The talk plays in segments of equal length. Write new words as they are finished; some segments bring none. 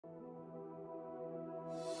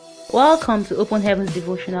Welcome to Open Heaven's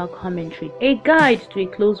Devotional Commentary, a guide to a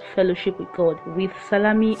close fellowship with God with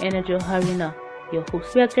Salami Energy Haruna, your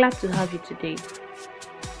host. We are glad to have you today.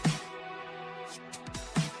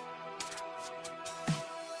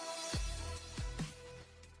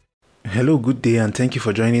 Hello, good day, and thank you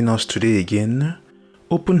for joining us today again.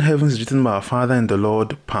 Open Heavens is written by our Father in the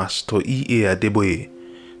Lord, Pastor E.A. Adeboye,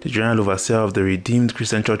 the General Overseer of the Redeemed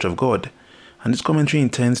Christian Church of God, and this commentary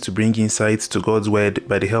intends to bring insights to God's Word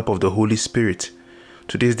by the help of the Holy Spirit.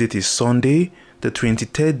 Today's date is Sunday, the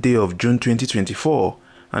 23rd day of June 2024,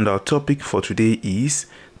 and our topic for today is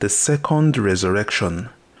the second resurrection.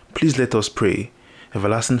 Please let us pray.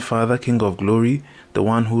 Everlasting Father, King of glory, the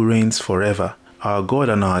one who reigns forever, our God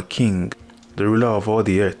and our King, the ruler of all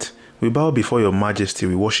the earth, we bow before your majesty,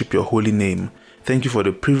 we worship your holy name. Thank you for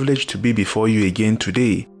the privilege to be before you again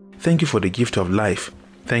today. Thank you for the gift of life.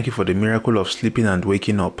 Thank you for the miracle of sleeping and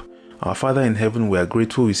waking up. Our Father in heaven, we are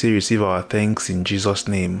grateful. We say receive our thanks in Jesus'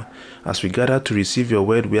 name. As we gather to receive your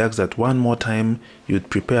word, we ask that one more time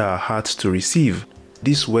you'd prepare our hearts to receive.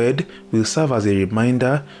 This word will serve as a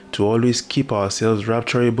reminder to always keep ourselves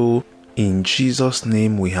rapturable. In Jesus'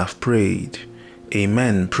 name we have prayed.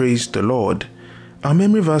 Amen. Praise the Lord. Our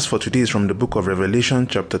memory verse for today is from the book of Revelation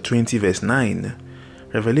chapter 20 verse 9.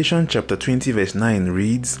 Revelation chapter 20 verse 9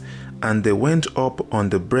 reads, "And they went up on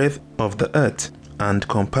the breadth of the earth, and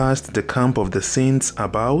compassed the camp of the saints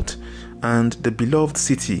about, and the beloved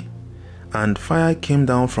city. And fire came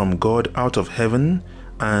down from God out of heaven,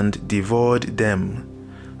 and devoured them."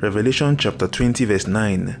 Revelation chapter 20 verse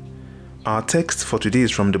 9. Our text for today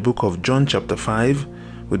is from the book of John chapter 5,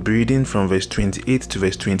 we'll be reading from verse 28 to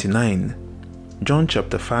verse 29. John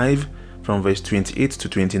chapter 5 from verse 28 to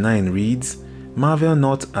 29 reads, "Marvel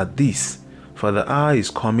not at this, for the hour is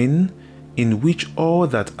coming, in which all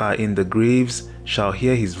that are in the graves shall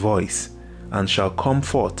hear his voice, and shall come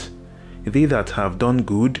forth, they that have done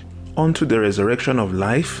good, unto the resurrection of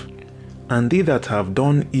life, and they that have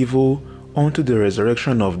done evil, unto the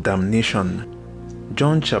resurrection of damnation."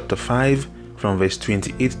 John chapter 5 from verse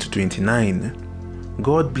 28 to 29.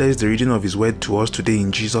 God bless the reading of his word to us today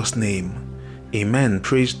in Jesus' name. Amen.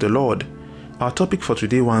 Praise the Lord. Our topic for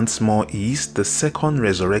today once more is the second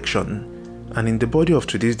resurrection. And in the body of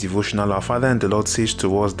today's devotional, our Father in the Lord says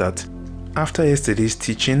to us that after yesterday's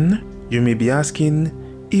teaching, you may be asking,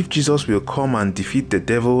 if Jesus will come and defeat the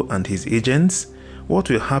devil and his agents, what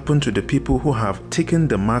will happen to the people who have taken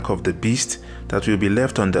the mark of the beast that will be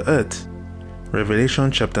left on the earth?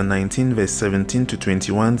 Revelation chapter 19 verse 17 to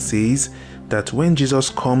 21 says that when Jesus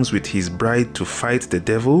comes with his bride to fight the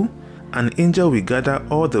devil, an angel will gather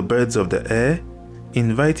all the birds of the air,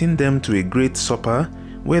 inviting them to a great supper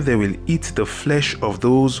where they will eat the flesh of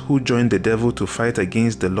those who join the devil to fight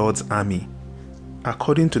against the Lord's army.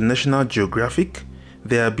 According to National Geographic,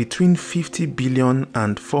 there are between 50 billion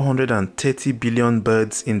and 430 billion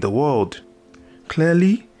birds in the world.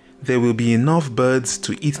 Clearly, there will be enough birds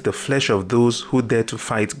to eat the flesh of those who dare to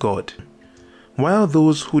fight God. While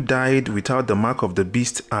those who died without the mark of the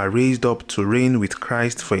beast are raised up to reign with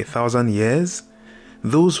Christ for 1,000 years,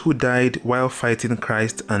 those who died while fighting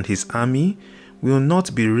Christ and his army will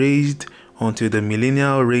not be raised until the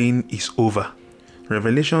millennial reign is over.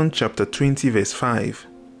 Revelation chapter 20 verse 5.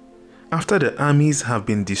 After the armies have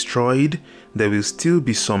been destroyed, there will still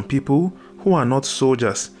be some people who are not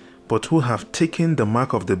soldiers, but who have taken the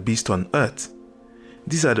mark of the beast on earth.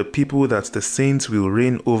 These are the people that the saints will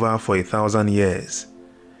reign over for 1,000 years.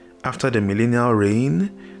 After the millennial reign,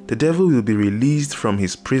 the devil will be released from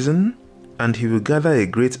his prison, and he will gather a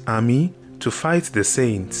great army to fight the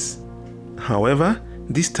saints. However,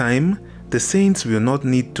 this time, the saints will not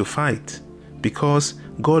need to fight, because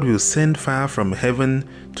God will send fire from heaven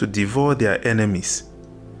to devour their enemies.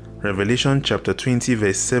 Revelation chapter 20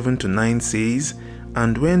 verse 7 to 9 says,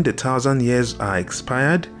 "And when the 1,000 years are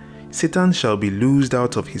expired, Satan shall be loosed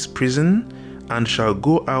out of his prison, and shall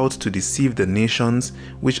go out to deceive the nations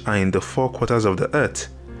which are in the four quarters of the earth,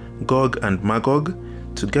 Gog and Magog,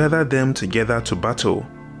 to gather them together to battle,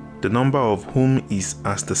 the number of whom is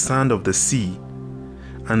as the sand of the sea.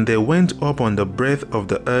 And they went up on the breadth of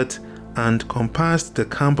the earth, and compassed the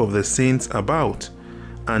camp of the saints about,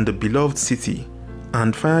 and the beloved city.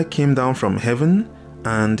 And fire came down from heaven,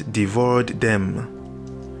 and devoured them."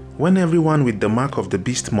 When everyone with the mark of the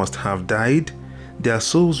beast must have died, their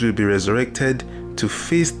souls will be resurrected to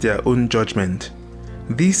face their own judgment.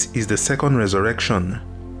 This is the second resurrection.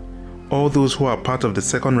 All those who are part of the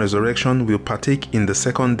second resurrection will partake in the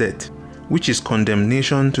second death, which is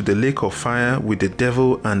condemnation to the lake of fire with the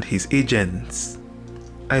devil and his agents.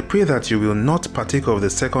 I pray that you will not partake of the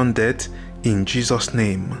second death in Jesus'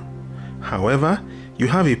 name. However, You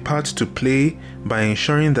have a part to play by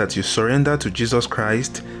ensuring that you surrender to Jesus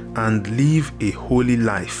Christ and live a holy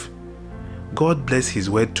life. God bless His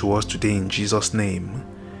word to us today in Jesus' name.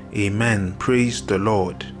 Amen. Praise the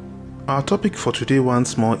Lord. Our topic for today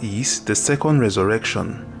once more is the second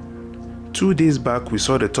resurrection. 2 days back we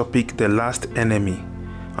saw the topic, the last enemy,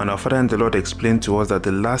 and our Father and the Lord explained to us that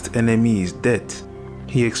the last enemy is death.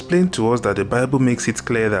 He explained to us that the Bible makes it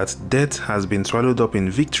clear that death has been swallowed up in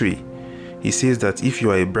victory. He says that if you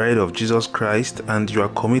are a bride of Jesus Christ and you are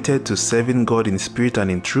committed to serving God in spirit and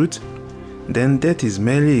in truth, then death is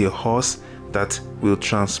merely a horse that will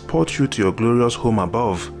transport you to your glorious home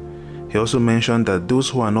above. He also mentioned that those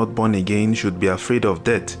who are not born again should be afraid of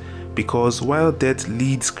death, because while death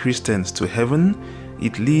leads Christians to heaven,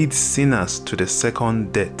 it leads sinners to the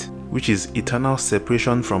second death, which is eternal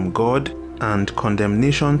separation from God and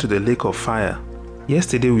condemnation to the lake of fire.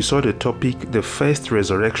 Yesterday we saw the topic, the first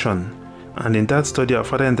resurrection, and in that study our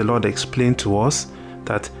Father and the Lord explained to us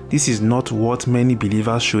that this is not what many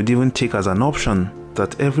believers should even take as an option,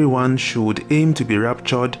 that everyone should aim to be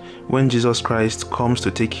raptured when Jesus Christ comes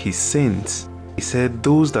to take His saints. He said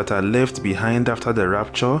those that are left behind after the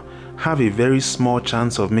rapture have a very small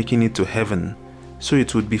chance of making it to heaven, so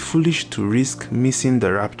it would be foolish to risk missing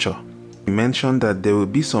the rapture. He mentioned that there will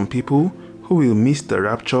be some people who will miss the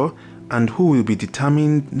rapture and who will be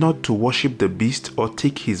determined not to worship the beast or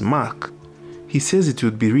take his mark. He says it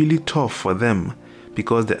would be really tough for them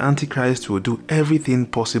because the Antichrist will do everything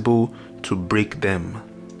possible to break them.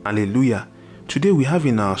 Hallelujah. Today we have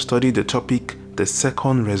in our study the topic, the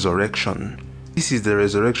second resurrection. This is the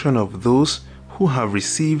resurrection of those who have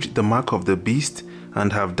received the mark of the beast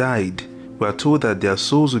and have died. We are told that their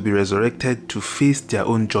souls will be resurrected to face their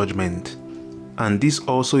own judgment. And this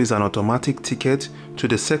also is an automatic ticket to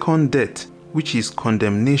the second death, which is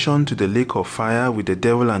condemnation to the lake of fire with the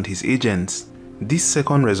devil and his agents. This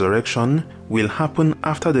second resurrection will happen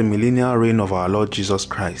after the millennial reign of our Lord Jesus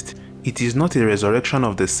Christ. It is not a resurrection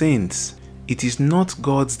of the saints. It is not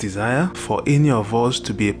God's desire for any of us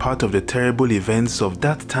to be a part of the terrible events of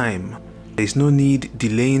that time. There is no need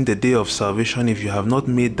delaying the day of salvation if you have not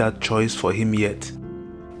made that choice for Him yet.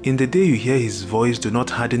 In the day you hear His voice, do not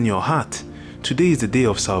harden your heart. Today is the day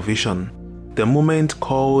of salvation. The moment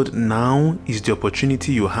called now is the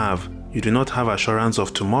opportunity you have. You do not have assurance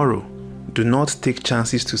of tomorrow. Do not take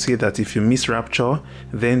chances to say that if you miss rapture,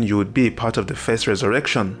 then you would be a part of the first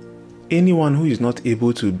resurrection. Anyone who is not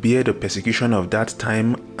able to bear the persecution of that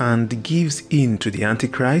time and gives in to the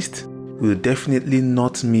Antichrist will definitely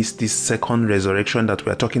not miss this second resurrection that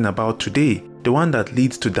we are talking about today, the one that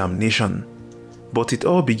leads to damnation. But it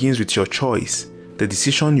all begins with your choice, the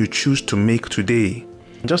decision you choose to make today.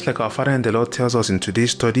 Just like our Father and the Lord tells us in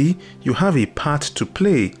today's study, you have a part to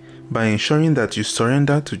play by ensuring that you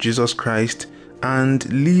surrender to Jesus Christ and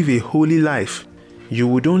live a holy life. You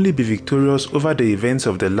would only be victorious over the events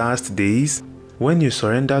of the last days when you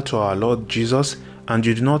surrender to our Lord Jesus and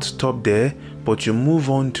you do not stop there, but you move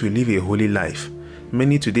on to live a holy life.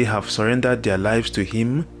 Many today have surrendered their lives to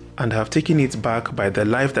Him and have taken it back by the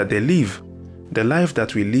life that they live. The life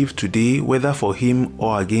that we live today, whether for Him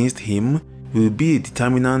or against Him, will be a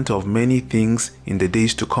determinant of many things in the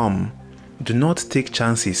days to come. Do not take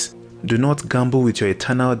chances. Do not gamble with your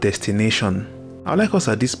eternal destination. I would like us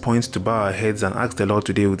at this point to bow our heads and ask the Lord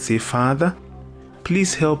today, would say, Father,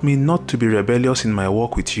 please help me not to be rebellious in my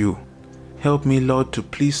walk with You. Help me, Lord, to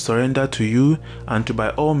please surrender to You and to by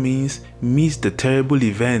all means miss the terrible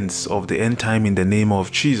events of the end time in the name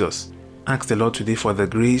of Jesus. Ask the Lord today for the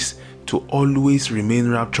grace to always remain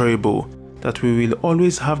rapturable, that we will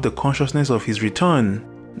always have the consciousness of His return,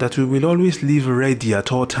 that we will always live ready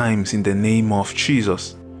at all times in the name of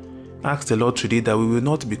Jesus. Ask the Lord today that we will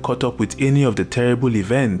not be caught up with any of the terrible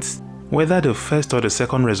events, whether the first or the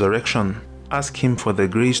second resurrection. Ask Him for the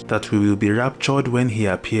grace that we will be raptured when He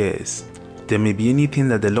appears. There may be anything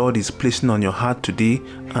that the Lord is placing on your heart today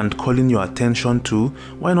and calling your attention to.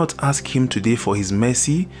 Why not ask Him today for His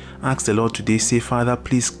mercy? Ask the Lord today, say, Father,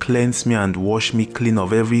 please cleanse me and wash me clean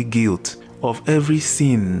of every guilt, of every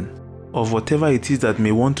sin, of whatever it is that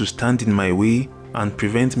may want to stand in my way and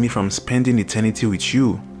prevent me from spending eternity with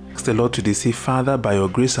You. Ask the Lord today, say, Father, by Your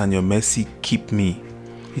grace and Your mercy, keep me.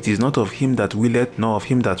 It is not of him that willeth, nor of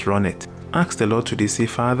him that runneth. Ask the Lord today, say,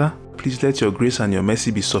 Father, please let Your grace and Your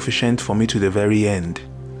mercy be sufficient for me to the very end.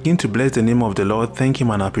 Begin to bless the name of the Lord, thank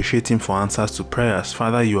Him and appreciate Him for answers to prayers.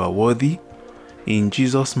 Father, You are worthy. In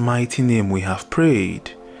Jesus' mighty name we have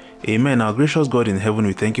prayed. Amen. Our gracious God in heaven,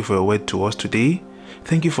 we thank You for Your word to us today.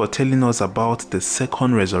 Thank You for telling us about the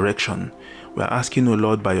second resurrection. We are asking, O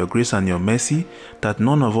Lord, by Your grace and Your mercy, that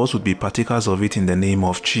none of us would be partakers of it in the name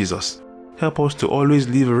of Jesus. Help us to always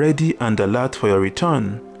live ready and alert for your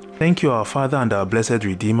return. Thank you, our Father and our blessed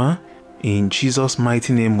Redeemer. In Jesus'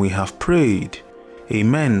 mighty name we have prayed.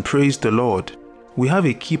 Amen. Praise the Lord. We have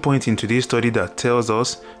a key point in today's study that tells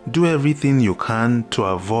us, do everything you can to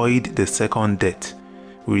avoid the second death.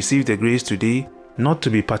 We receive the grace today not to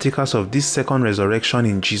be partakers of this second resurrection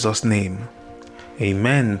in Jesus' name.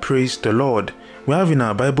 Amen. Praise the Lord. We have in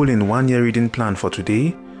our Bible in 1 year reading plan for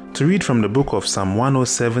today to read from the book of Psalm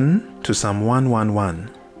 107 to Psalm 111.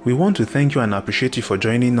 We want to thank you and appreciate you for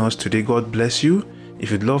joining us today. God bless you.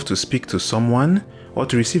 If you'd love to speak to someone or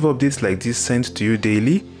to receive updates like this sent to you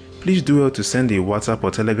daily, please do well to send a WhatsApp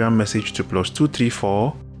or Telegram message to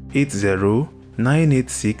 +234 80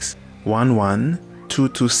 986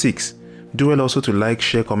 11226. Do well also to like,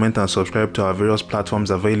 share, comment and subscribe to our various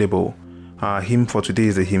platforms available. Our hymn for today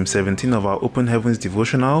is the hymn 17 of our Open Heavens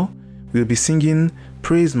Devotional. We'll be singing,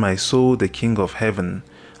 Praise My Soul, the King of Heaven.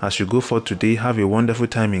 As you go forth today, have a wonderful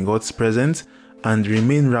time in God's presence and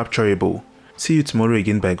remain rapturable. See you tomorrow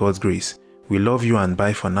again by God's grace. We love you and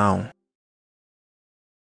bye for now.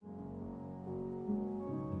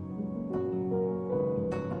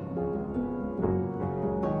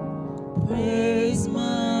 Praise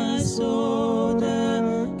my soul,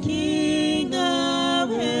 the King of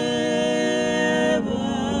heaven.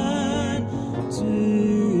 To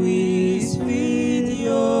his feet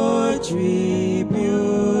your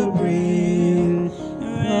tribute bring.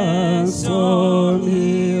 Ransom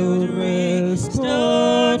healed,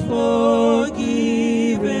 restored,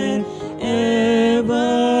 forgiven.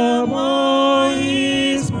 Evermore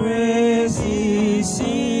his praises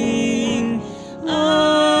sing.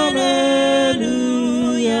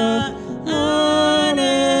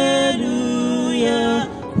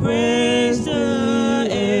 Praise the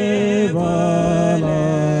everlasting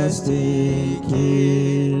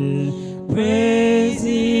King. Praise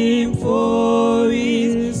him for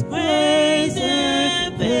his grace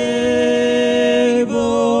and favor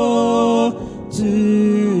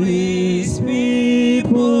to his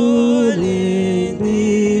people in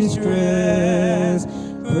distress.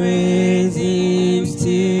 Praise him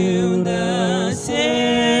still the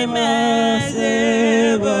same as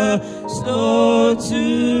ever, slow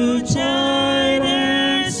to chide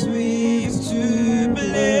and sweet to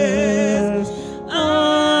bless.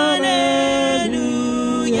 Alleluia,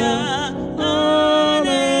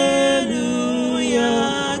 alleluia,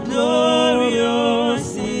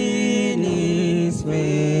 glorious in his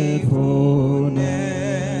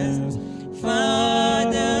faithfulness.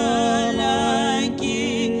 Father, like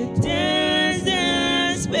He tends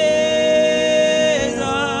and spares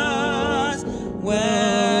us,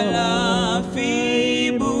 well our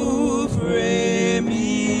feeble frame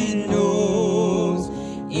He knows.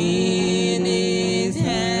 In his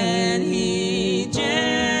hand He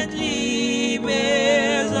gently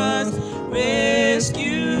bears us,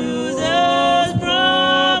 rescues us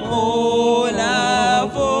from all our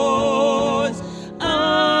faults.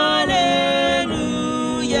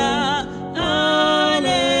 Alleluia,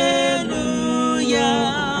 alleluia,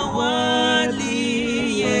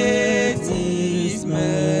 wildly yet his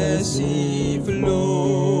mercy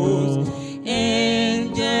flows.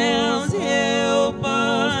 Angels help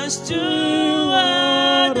us to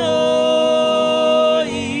adore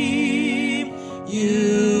him.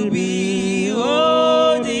 You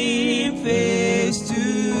behold him face to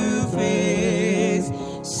face.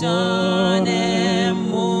 Sun and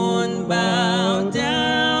moon bow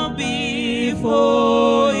down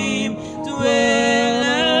before him.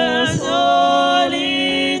 Dwellers all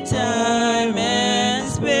in time and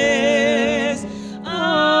space.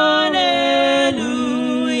 Alleluia,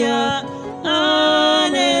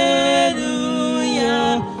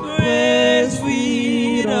 alleluia, praise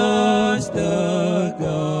with us the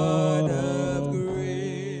God of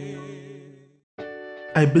grace.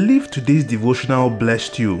 I believe today's devotional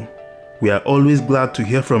blessed you. We are always glad to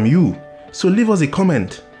hear from you, so leave us a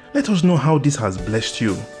comment. Let us know how this has blessed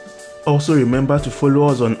you. Also remember to follow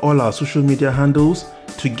us on all our social media handles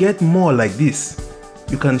to get more like this.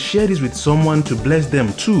 You can share this with someone to bless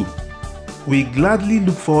them too. We gladly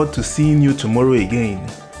look forward to seeing you tomorrow again.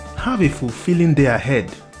 Have a fulfilling day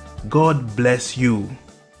ahead. God bless you.